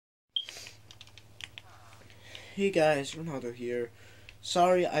Hey guys, Ronaldo here.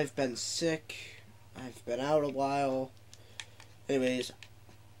 Sorry I've been sick. I've been out a while. Anyways,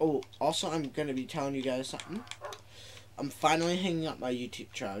 also I'm going to be telling you guys something. I'm finally hanging up my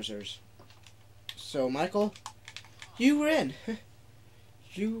YouTube trousers. So Michael, you were in.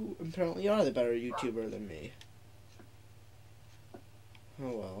 You apparently are the better YouTuber than me.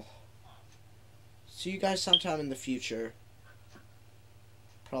 Oh well. See you guys sometime in the future.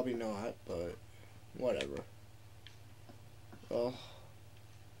 Probably not, but whatever. Well,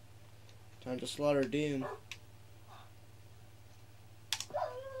 time to slaughter Doom.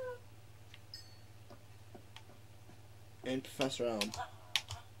 And Professor Elm.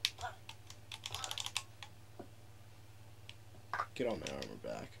 Get all my armor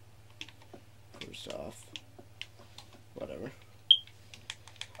back. First off. Whatever.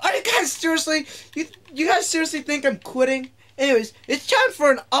 Are you guys seriously? You guys seriously think I'm quitting? Anyways, it's time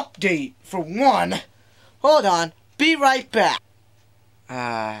for an update for one. Hold on. Be right back.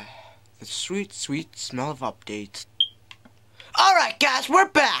 The sweet, sweet smell of updates. Alright guys, we're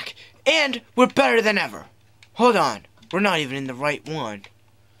back! And we're better than ever. Hold on. We're not even in the right one.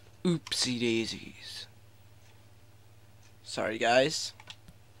 Oopsie daisies. Sorry guys.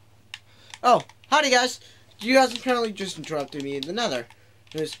 Oh, howdy guys. You guys apparently just interrupted me in the nether.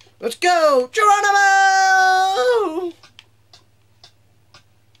 Let's go! Geronimo!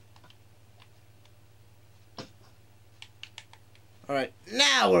 Alright,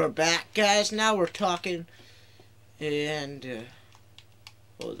 now we're back, guys. Now we're talking. And,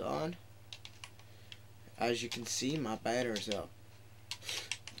 hold on. As you can see, my banner's up.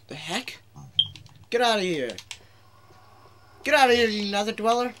 The heck? Get out of here. Get out of here, you nether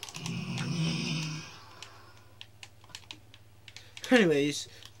dweller. Anyways,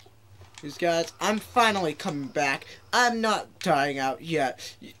 these guys, I'm finally coming back. I'm not dying out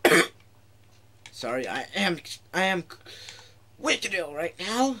yet. Sorry, I am wicked ill right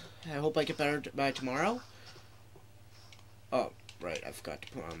now. I hope I get better by tomorrow. Oh, right, I forgot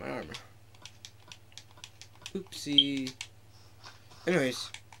to put on my armor. Oopsie. Anyways,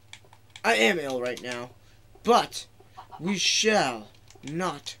 I am ill right now, but we shall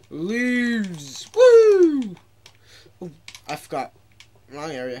not lose. Woo! Oh, I forgot. Wrong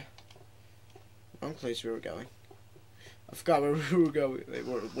area. Wrong place we were going. I forgot where we were going,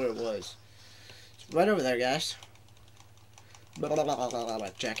 where it was. It's right over there, guys. Blah, blah, blah, blah, blah, blah.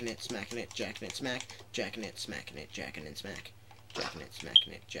 Jacking it, smacking it, jacking it, smack. Jacking it, smacking it, jacking it, smack. Jacking it,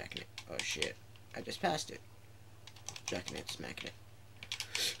 smacking it, jacking it. Oh shit. I just passed it. Jacking it, smacking it.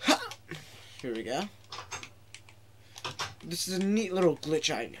 Ha! Here we go. This is a neat little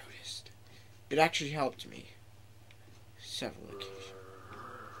glitch I noticed. It actually helped me. Several occasions.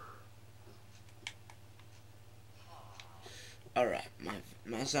 Alright,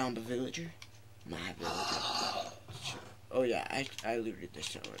 my zombie villager. My villager. Oh yeah, I looted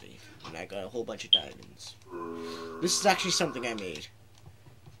this already. And I got a whole bunch of diamonds. This is actually something I made.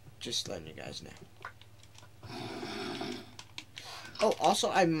 Just letting you guys know. Oh,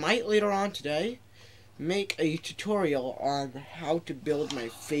 also, I might later on today make a tutorial on how to build my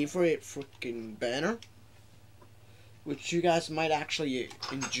favorite freaking banner. Which you guys might actually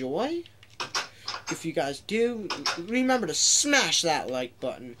enjoy. If you guys do, remember to smash that like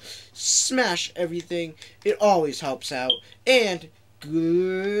button. Smash everything. It always helps out. And good